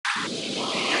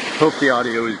Hope the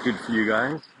audio is good for you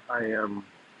guys. I am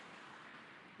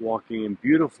walking in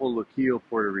beautiful Luquillo,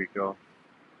 Puerto Rico,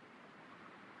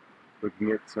 looking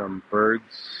at some birds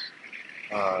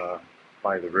uh,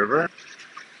 by the river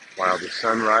while the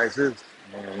sun rises,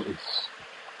 and it's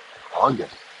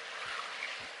August,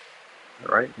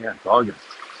 right? Yeah, it's August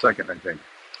 2nd, I think.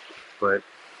 But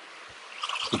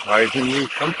surprisingly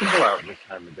comfortable out this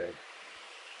time of day.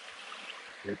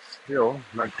 It's still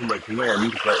not too much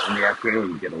wind, but in the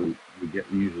afternoon we get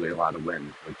usually a lot of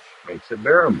wind, which makes it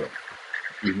bearable,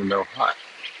 even though hot.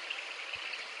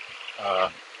 Uh,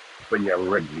 but yeah, we're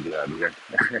ready to get out of here.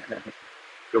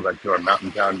 Go back to our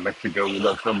mountain town, Mexico, we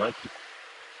love so much.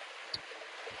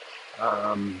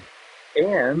 Um,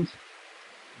 and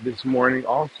this morning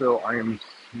also, I am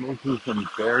smoking some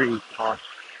very cost,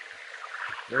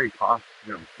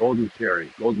 golden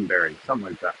cherry, golden berry, something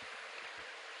like that,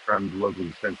 from the local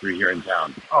dispensary here in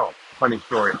town. Oh, funny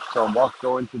story. So I'm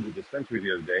going to the dispensary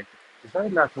the other day.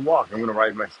 Decided not to walk. I'm going to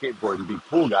ride my skateboard and be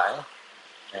cool guy.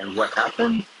 And what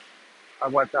happened? I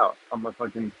wiped out on my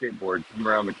fucking skateboard, come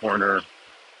around the corner,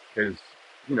 because,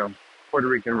 you know, Puerto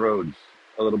Rican roads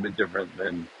a little bit different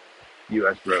than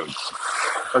U.S. roads.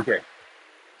 Okay,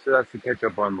 so that's the catch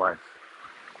up on life.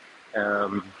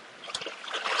 Um,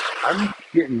 I'm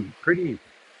getting pretty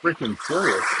freaking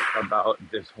serious about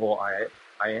this whole I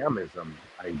amism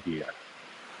idea,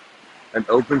 an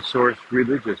open source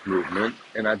religious movement,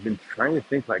 and I've been trying to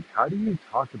think like, how do you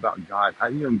talk about God? How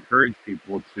do you encourage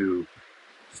people to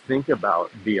think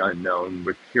about the unknown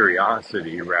with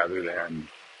curiosity rather than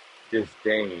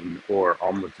disdain, or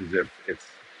almost as if it's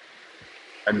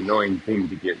an annoying thing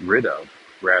to get rid of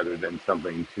rather than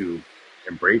something to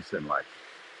embrace in life?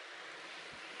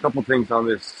 A couple things on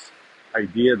this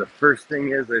idea. The first thing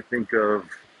is I think of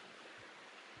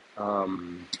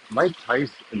Mike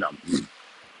Tyson. No,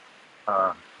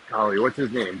 uh, golly, what's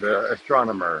his name? The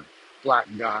astronomer, black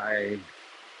guy,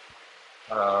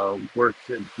 works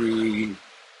at the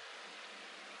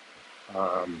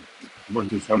um,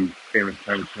 works at some famous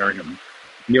planetarium.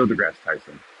 Neil deGrasse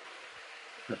Tyson,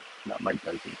 not Mike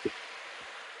Tyson.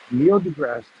 Neil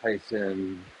deGrasse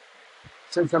Tyson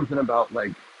said something about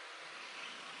like,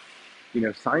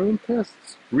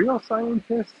 scientists, real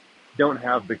scientists, don't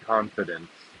have the confidence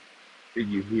that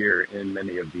you hear in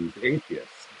many of these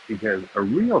atheists, because a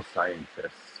real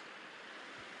scientist,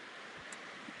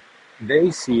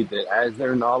 they see that as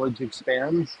their knowledge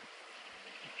expands,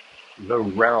 the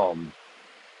realm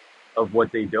of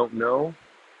what they don't know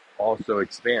also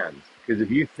expands. Because if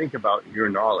you think about your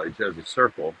knowledge as a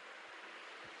circle,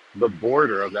 the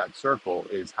border of that circle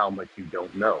is how much you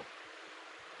don't know,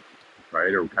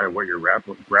 right? Or kind of what you're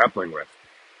grappling with.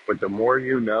 But the more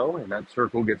you know, and that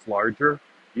circle gets larger,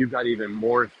 you've got even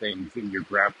more things that you're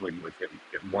grappling with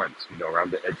at once,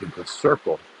 around the edge of the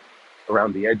circle,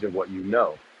 around the edge of what you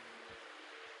know.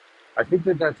 I think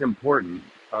that that's important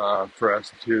for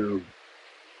us to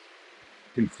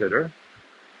consider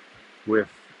with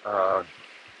uh,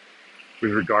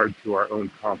 with regard to our own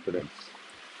confidence.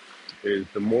 Is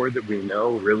the more that we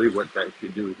know, really what that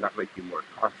should do is not make you more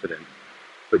confident,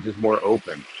 but just more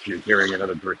open. You're hearing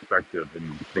another perspective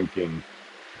and thinking,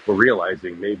 or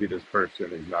realizing maybe this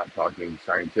person is not talking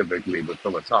scientifically but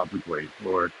philosophically,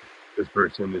 or this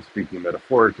person is speaking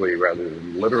metaphorically rather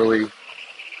than literally,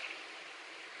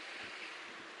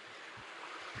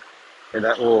 and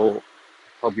that will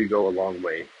help you go a long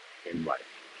way in life.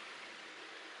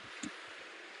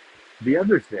 The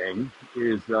other thing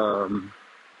is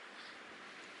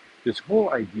this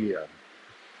whole idea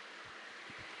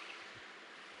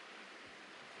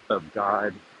of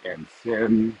God and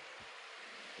sin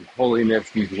and holiness,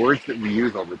 these words that we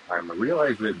use all the time. I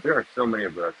realize that there are so many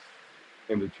of us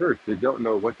in the church that don't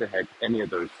know what the heck any of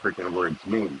those freaking words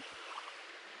mean.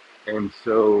 And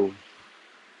so,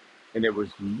 and it was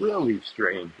really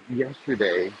strange.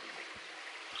 Yesterday,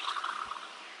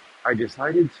 I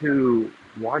decided to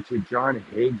watch a John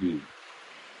Hagee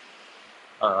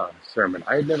sermon.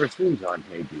 I had never seen John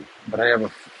Hagee, but I have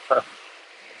a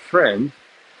friend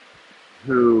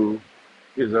who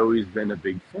has always been a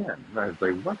big fan. And I was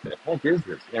like, what the heck is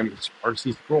this? And it's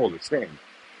R.C. Sproul, the same.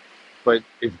 But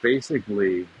it's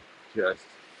basically just,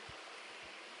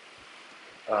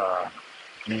 uh,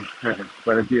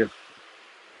 but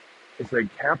it's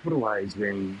like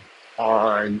capitalizing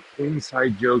on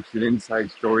inside jokes and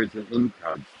inside stories and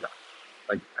in-crowd stuff.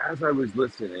 Like, as I was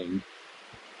listening,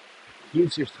 he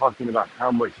was just talking about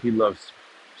how much he loves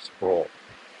Sproul.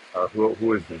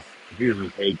 Who is this? He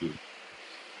was Hagee.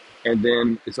 And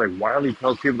then it's like, while he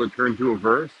tells people to turn to a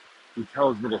verse, he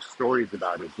tells little stories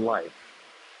about his life.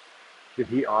 that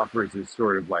he offers is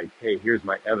sort of like, hey, here's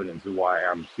my evidence of why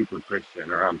I'm super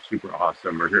Christian or I'm super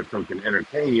awesome or here's something to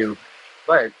entertain you.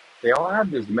 But they all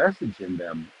have this message in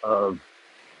them of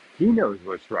he knows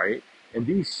what's right. And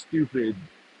these stupid,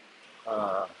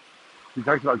 uh, he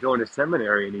talks about going to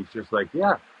seminary and he's just like,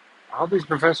 yeah, all these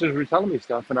professors were telling me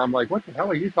stuff. And I'm like, what the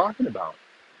hell are you talking about?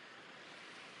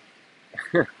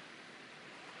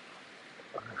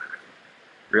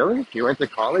 Really? You went to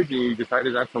college and you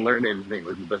decided not to learn anything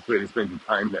was the best way to spend your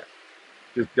time there.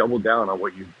 Just double down on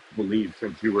what you believed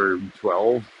since you were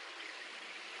 12.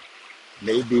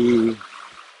 Maybe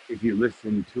if you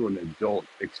listen to an adult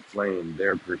explain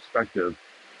their perspective,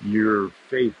 your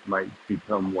faith might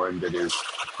become one that is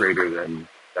greater than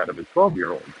that of a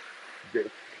 12-year-old,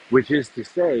 which is to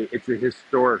say, it's a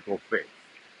historical faith.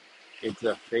 It's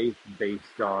a faith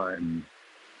based on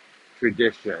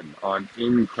tradition, on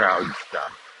in crowd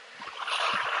stuff.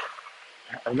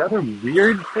 Another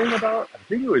weird thing about, I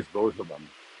think it was both of them,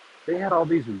 they had all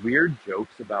these weird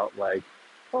jokes about, like,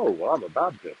 oh, well, I'm a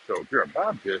Baptist, so if you're a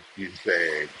Baptist, you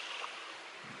say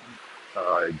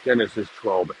Genesis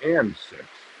 12 and 6.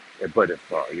 But if,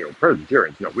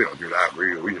 Presbyterians, no, we don't do that.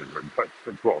 We just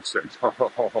put 12, 6.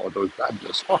 Those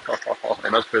Baptists.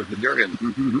 And us Presbyterians.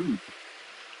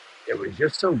 It was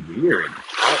just so weird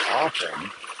how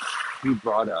often he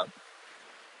brought up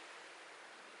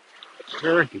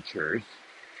caricatures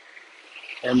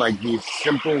and like these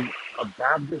simple, a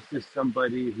Baptist is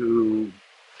somebody who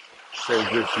says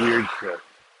this weird shit.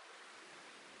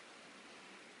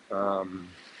 Um,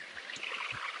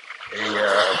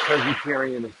 a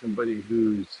Presbyterian is somebody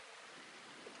who's,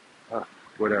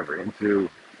 whatever, into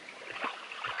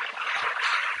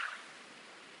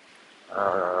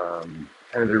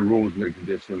kind of their rules and their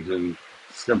conditions and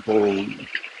simple,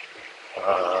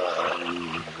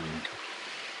 um,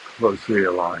 closely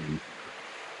aligned,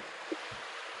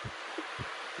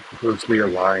 closely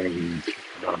aligned,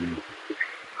 um,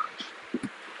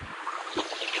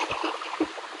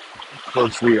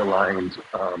 closely aligned.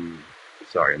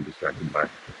 Sorry, I'm distracted by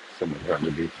someone trying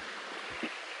to be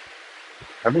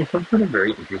having some sort of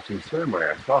very interesting ceremony.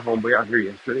 I saw Homeboy out here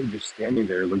yesterday just standing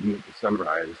there looking at the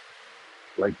sunrise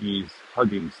like he's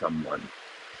hugging someone.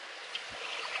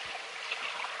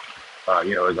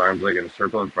 His arms like in a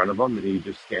circle in front of him, and he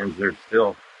just stands there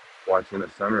still watching the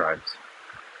sunrise.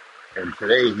 And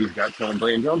today he's got someone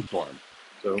playing drums for him.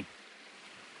 So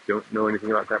don't know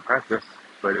anything about that practice,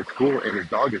 but it's cool. And his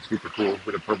dog is super cool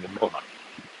with a purple mohawk.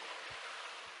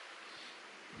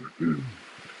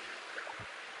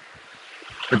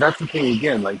 But that's the thing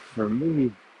again. Like for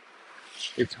me,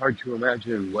 it's hard to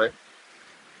imagine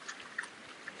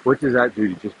what does that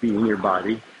do? Just be in your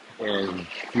body and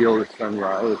feel the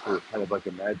sunrise, or kind of like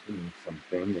imagining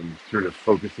something and sort of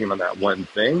focusing on that one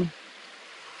thing.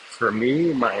 For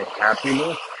me, my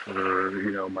happiness,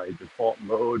 or my default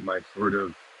mode, my sort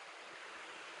of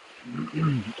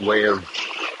way of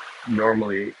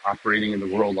normally operating in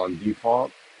the world on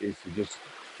default is to just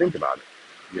think about it,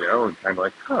 and kind of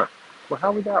like, well,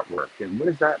 how would that work? And what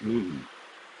does that mean?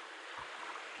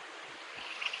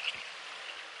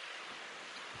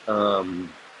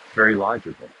 Um, Very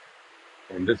logical.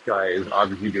 And this guy is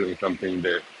obviously doing something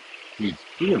that he's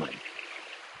feeling.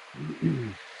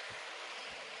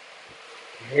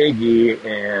 Hagee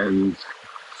and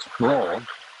Sproul,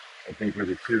 I think were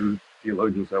the two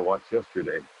theologians I watched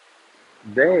yesterday.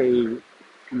 They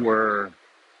were,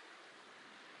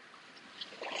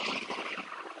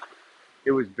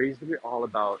 it was basically all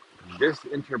about this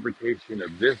interpretation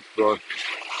of this book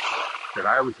that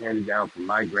I was handed down from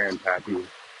my grandpappy.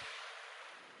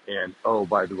 And oh,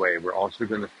 by the way, we're also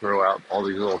going to throw out all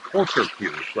these little culture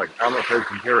cues. Like, I'm a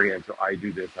Presbyterian, so I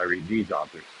do this, I read these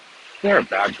authors. They're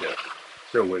Baptist.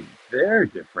 So when they're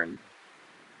different,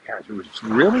 gosh, it was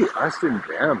really us and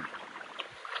them.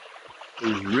 It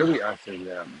was really us and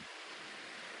them.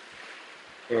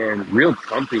 And real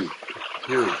Trumpy,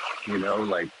 too.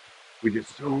 Like, which is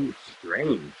so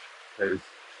strange because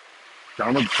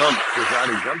Donald Trump does not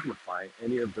exemplify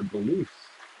any of the beliefs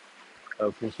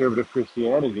of conservative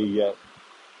Christianity, yet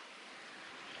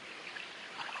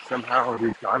somehow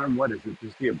he's got him. What is it?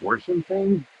 Just the abortion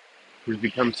thing? He's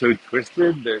become so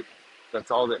twisted that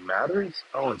that's all that matters.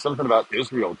 Oh, and something about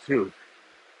Israel too.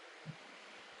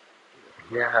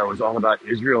 Yeah, it was all about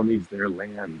Israel needs their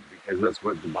land because that's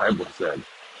what the Bible said.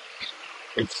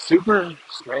 It's super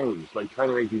strange, like trying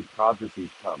to make these prophecies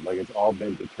come, like it's all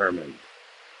been determined.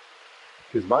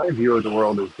 Because my view of the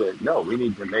world is that no, we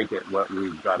need to make it what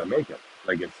we've got to make it.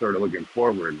 Like it's sort of looking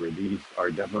forward, where these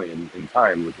are definitely in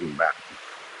time looking back.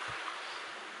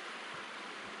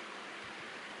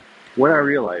 When I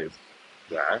realized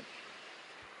that,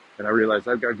 And I realized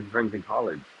I've got good friends in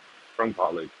college, from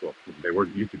college. Well, they were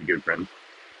used to be good friends.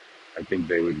 I think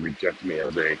they would reject me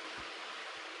as a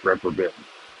reprobate,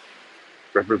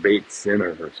 reprobate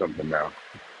sinner or something now,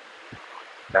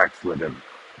 backslidden,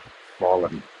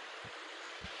 fallen.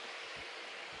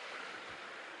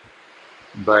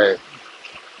 But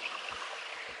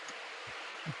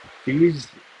these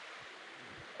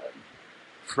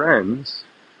friends,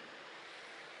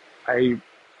 I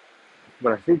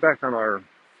when I think back on our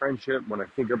friendship, when I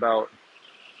think about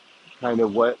kind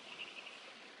of what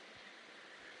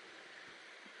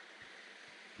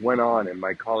went on in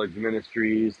my college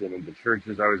ministries and in the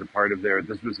churches I was a part of there,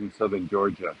 this was in southern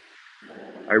Georgia.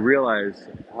 I realized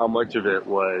how much of it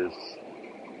was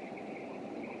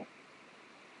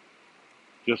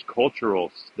just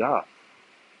cultural stuff.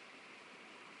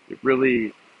 It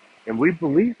really, and we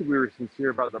believed that we were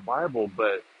sincere about the Bible,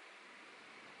 but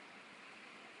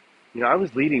I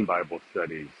was leading Bible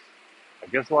studies. I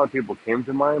guess a lot of people came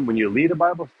to mind. When you lead a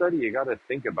Bible study, you got to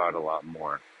think about it a lot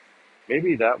more.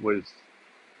 Maybe that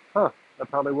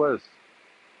probably was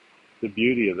the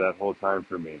beauty of that whole time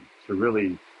for me, to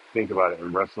really think about it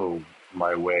and wrestle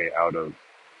my way out of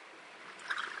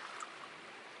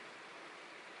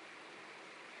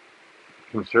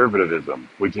conservatism,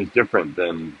 which is different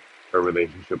than a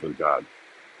relationship with God.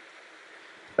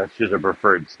 That's just a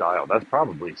preferred style. That's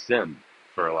probably sin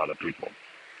for a lot of people,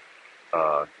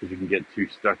 because you can get too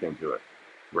stuck into it,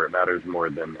 where it matters more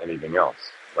than anything else,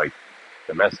 like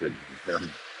the message.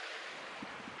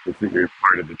 It's that you're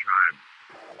part of the tribe,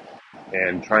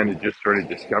 and trying to just sort of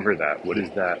discover that. What is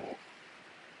that?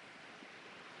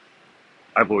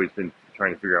 I've always been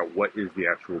trying to figure out what is the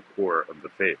actual core of the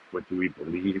faith. What do we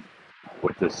believe?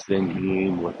 What does sin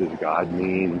mean? What does God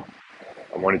mean?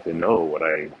 I wanted to know what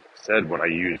I said when I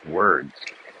used words.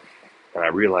 And I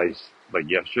realized, like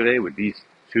yesterday, with these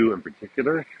two in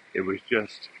particular, it was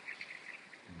just,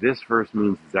 this verse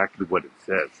means exactly what it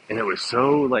says. And it was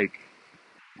so,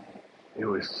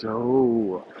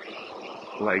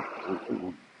 like,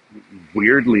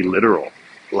 weirdly literal.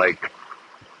 Like,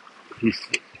 he's,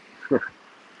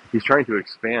 he's trying to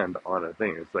expand on a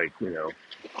thing. It's like,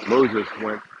 Moses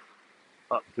went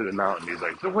up to the mountain. He's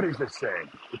like, so what is this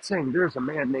saying? It's saying there's a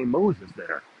man named Moses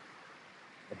there.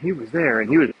 And he was there and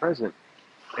he was present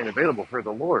and available for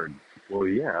the Lord. Well,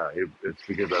 yeah, it's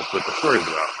because that's what the story's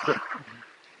about.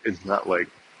 It's not like,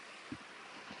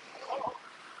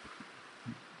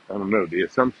 I don't know, the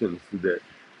assumptions that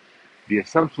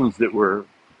were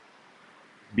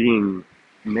being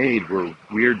made were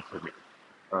weird to me.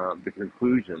 The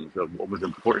conclusions of what was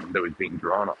important that was being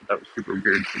drawn on, that was super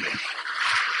weird to me.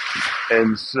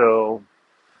 And so,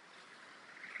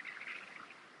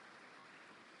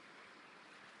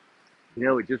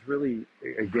 it just really,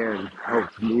 again,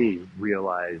 helped me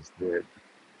realize that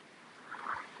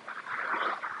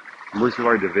most of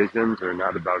our divisions are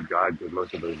not about God, because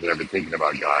most of us have never thinking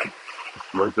about God.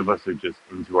 Most of us are just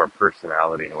into our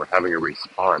personality, and we're having a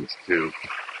response to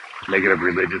negative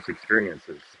religious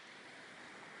experiences.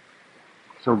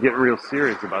 So I'm getting real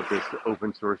serious about this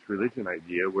open source religion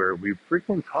idea, where we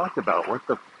freaking talk about what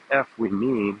the F we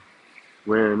mean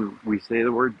when we say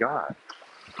the word God.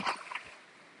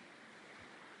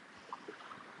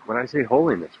 When I say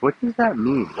holiness, what does that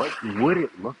mean? What would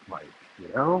it look like? You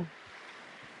know?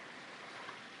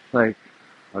 Like,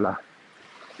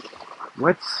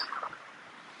 what's,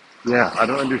 yeah, I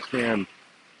don't understand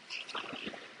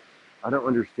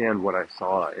what I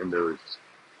saw in those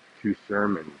two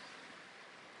sermons.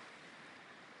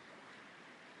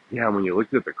 Yeah, when you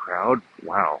looked at the crowd,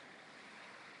 wow.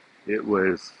 It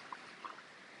was,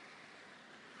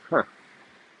 huh,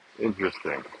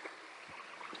 interesting.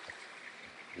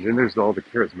 And then there's all the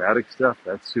charismatic stuff.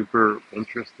 That's super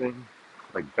interesting.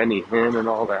 Like Benny Hinn and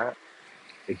all that.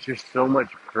 It's just so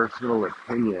much personal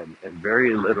opinion and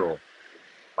very little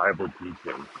Bible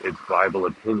teaching. It's Bible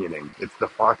opinioning. It's the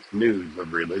Fox News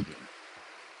of religion.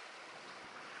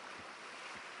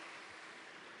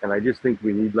 And I just think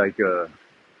we need like a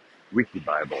wiki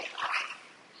Bible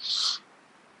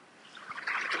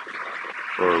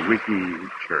or a wiki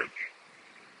church,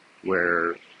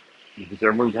 where just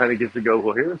everyone kind of gets to go,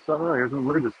 well, here's what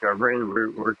we're discovering.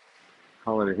 We're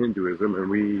calling it Hinduism, and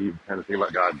we kind of think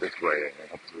about God this way, and it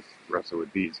helps us wrestle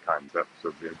with these concepts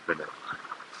of the infinite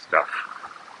stuff.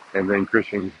 And then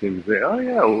Christians can say, oh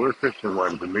yeah, well, we're Christian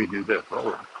ones, and we do this.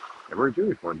 Oh, and we're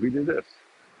Jewish ones, we do this.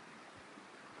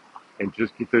 And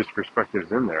just keep those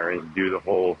perspectives in there and do the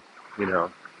whole, you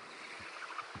know,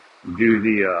 do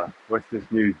the, what's this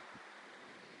new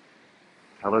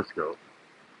telescope?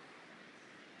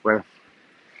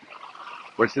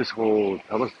 what's this whole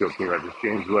telescope thing about this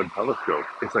James Webb telescope?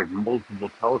 It's like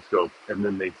multiple telescopes, and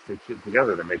then they stitch it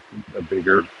together to make a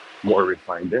bigger, more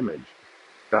refined image.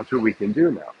 That's what we can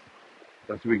do now.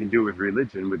 That's what we can do with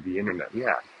religion, with the internet.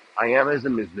 Yeah,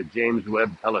 Iamism is the James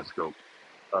Webb telescope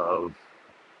of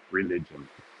religion.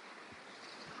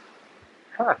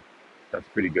 Huh. That's a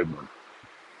pretty good one.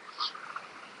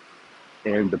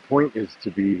 And the point is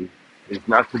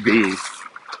not to be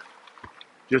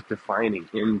just defining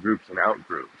in groups and out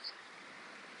groups.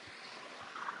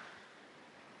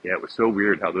 Yeah, it was so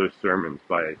weird how those sermons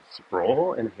by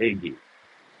Sproul and Hagee,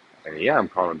 and yeah, I'm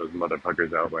calling those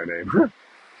motherfuckers out by name.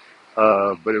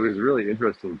 But it was really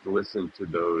interesting to listen to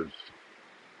those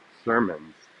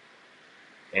sermons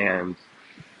and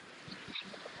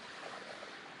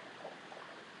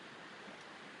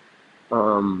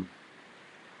um,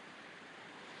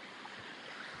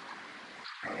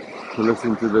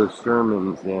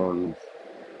 and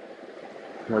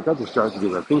I got distracted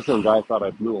because I think some guy thought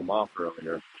I blew him off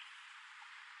earlier.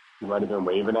 He might have been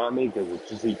waving at me because it's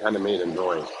just he kind of made a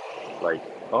noise, like,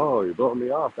 "Oh, you're blowing me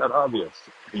off." That obvious.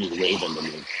 He was waving to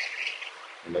me,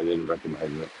 and I didn't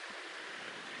recognize it.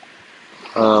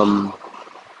 Um,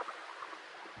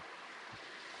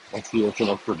 I see it's an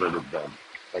extroverted then.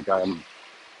 Like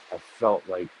I felt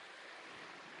like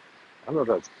I don't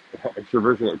know if that's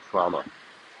extroversion or trauma,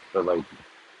 but like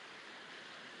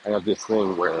I have this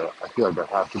thing where I feel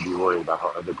like I have to be worried about how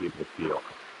other people feel.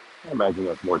 I imagine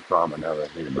that's more trauma now that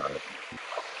I think about it.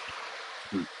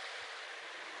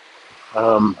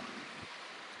 Um,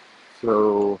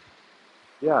 so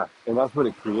yeah, and that's what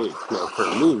it creates.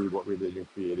 For me, what religion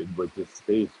created was this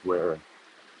space where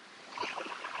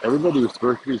everybody was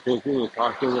supposed to be thinking and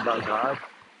talking about God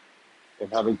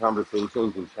and having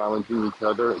conversations and challenging each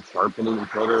other and sharpening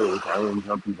each other with iron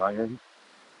sharpens iron.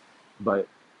 But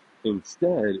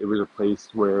instead, it was a place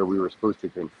where we were supposed to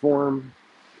conform.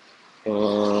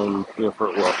 And for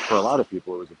a lot of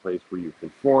people, it was a place where you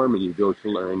conform and you go to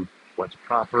learn what's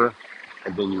proper,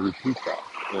 and then you repeat that.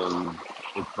 And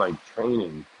it's like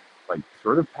training, like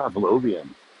sort of Pavlovian,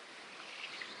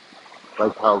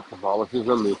 like how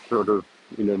Catholicism is sort of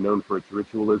known for its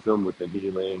ritualism with the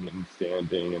kneeling and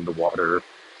standing and the water,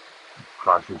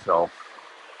 cross yourself.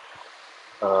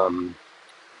 Um,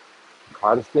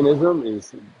 Protestantism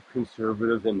is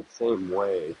conservative in the same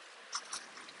way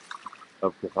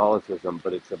of Catholicism,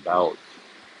 but it's about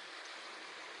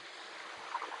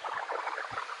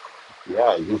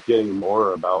just getting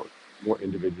more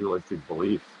individualistic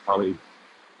beliefs. Probably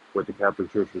what the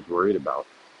Catholic Church was worried about,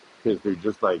 because they're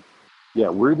just like, yeah,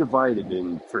 we're divided,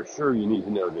 and for sure you need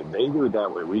to know that they do it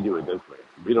that way, we do it this way.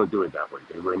 We don't do it that way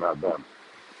because we're not them.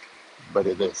 But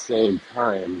at the same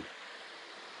time,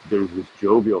 there's this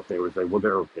jovial thing where it's like, well,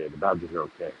 they're okay. The Baptists are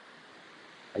okay.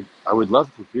 I would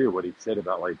love to hear what he said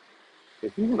about like,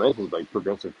 if he mentioned like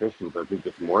progressive Christians, I think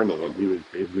this morning, and he was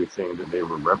basically saying that they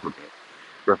were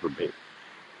reprobate.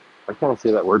 I can't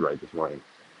say that word right this morning,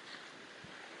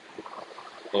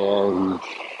 and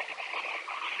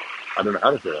I don't know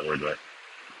how to say that word right.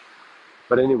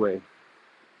 But anyway,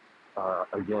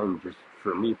 again, just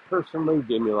for me personally,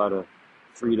 gave me a lot of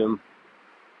freedom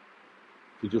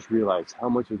to just realize how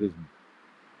much of this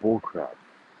bullcrap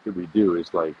that we do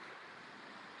is like,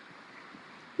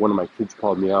 one of my kids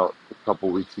called me out a couple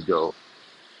weeks ago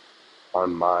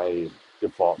on my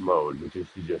default mode, which is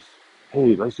to just,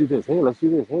 hey, let's do this, hey, let's do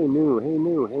this, hey, new, hey,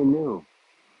 new, hey, new.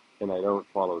 And I don't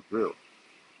follow through.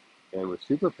 And was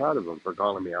super proud of him for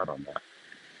calling me out on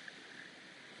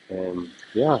that. And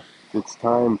yeah, it's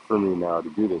time for me now to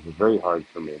do this. It's very hard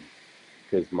for me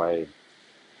because my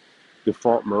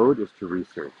default mode is to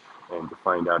research and to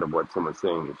find out if what someone's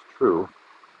saying is true.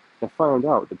 And find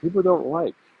out that people don't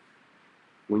like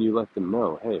when you let them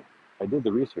know, hey, I did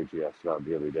the research you asked about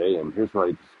the other day, and here's what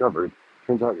I discovered.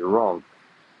 Turns out you're wrong.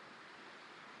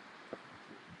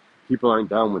 People aren't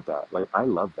down with that. Like, I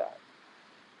love that.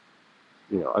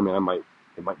 I mean,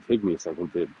 it might take me a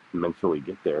second to mentally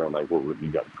get there and like, well,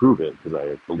 you got to prove it because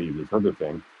I believe this other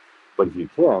thing. But if you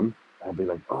can, I'll be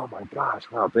like, oh my gosh,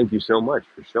 wow, thank you so much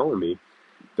for showing me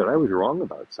that I was wrong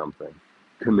about something,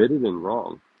 committed and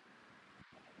wrong.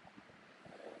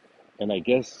 And I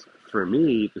guess for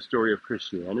me, the story of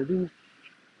Christianity,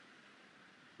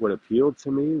 what appealed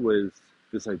to me was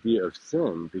this idea of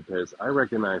sin because I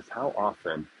recognized how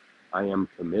often I am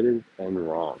committed and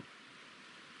wrong.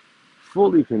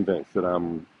 Fully convinced that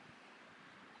I'm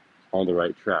on the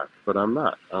right track, but I'm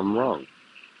not. I'm wrong.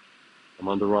 I'm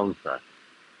on the wrong track.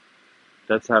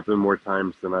 That's happened more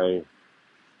times than I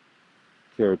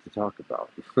care to talk about,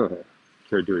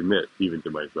 care to admit, even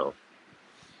to myself.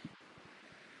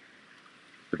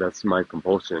 But that's my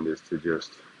compulsion, is to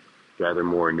just gather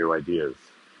more new ideas.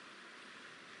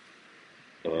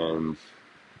 And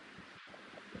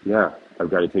yeah,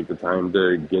 I've got to take the time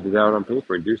to get it out on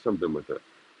paper and do something with it,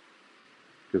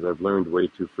 because I've learned way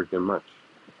too freaking much.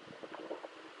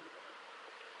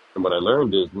 And what I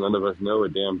learned is none of us know a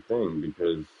damn thing,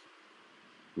 because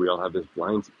we all have this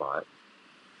blind spot.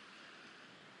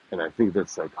 And I think that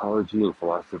psychology and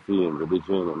philosophy and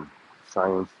religion and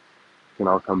science can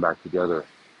all come back together,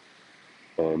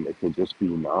 and it can just be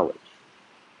knowledge.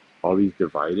 All these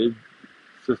divided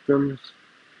systems,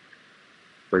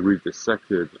 like we've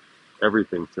dissected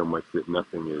everything so much that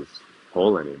nothing is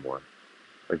whole anymore.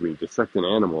 Like when you dissect an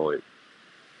animal,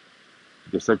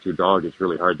 dissect your dog, it's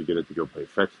really hard to get it to go play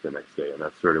fetch the next day. And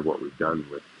that's sort of what we've done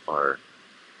with our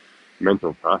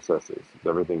mental processes.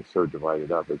 Everything's so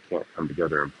divided up, it can't come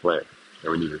together and play.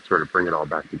 And we need to sort of bring it all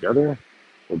back together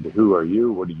into who are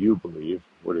you, what do you believe,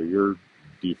 what are your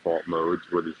default modes,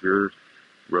 what is your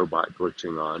robot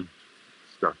glitching on,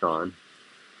 stuck on.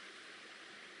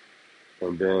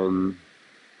 And then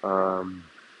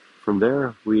from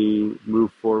there, we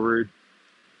move forward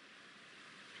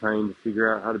trying to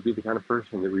figure out how to be the kind of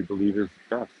person that we believe is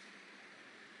best.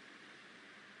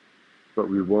 But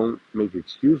we won't make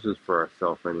excuses for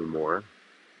ourselves anymore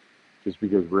just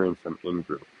because we're in some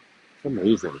in-group. It's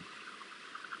amazing,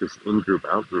 this in-group,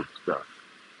 out-group stuff.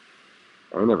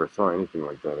 I never saw anything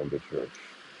like that in the church.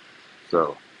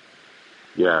 So,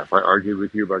 yeah, if I argued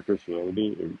with you about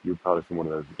Christianity, you're probably from one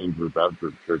of those in-group,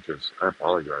 out-group churches. I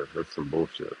apologize. That's some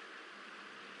bullshit.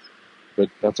 But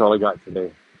that's all I got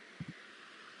today.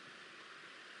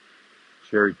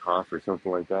 Cherry cough or something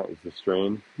like that is the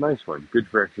strain. Nice one. Good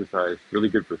for exercise. Really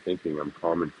good for thinking. I'm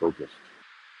calm and focused.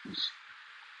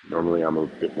 Normally I'm a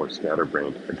bit more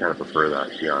scatterbrained. I kind of prefer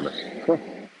that, to be honest.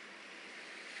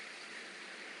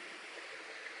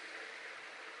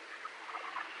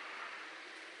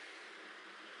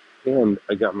 And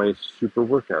I got my super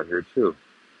workout here too.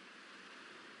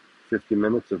 50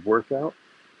 minutes of workout.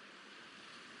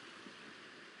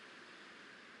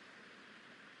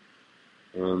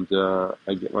 And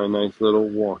I get my nice little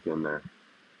walk in there.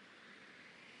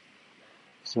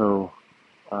 So,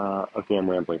 okay, I'm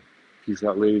rambling. Peace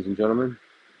out, ladies and gentlemen.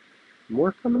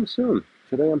 More coming soon.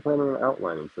 Today I'm planning on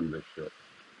outlining some of this shit.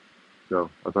 So,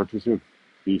 I'll talk to you soon.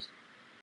 Peace.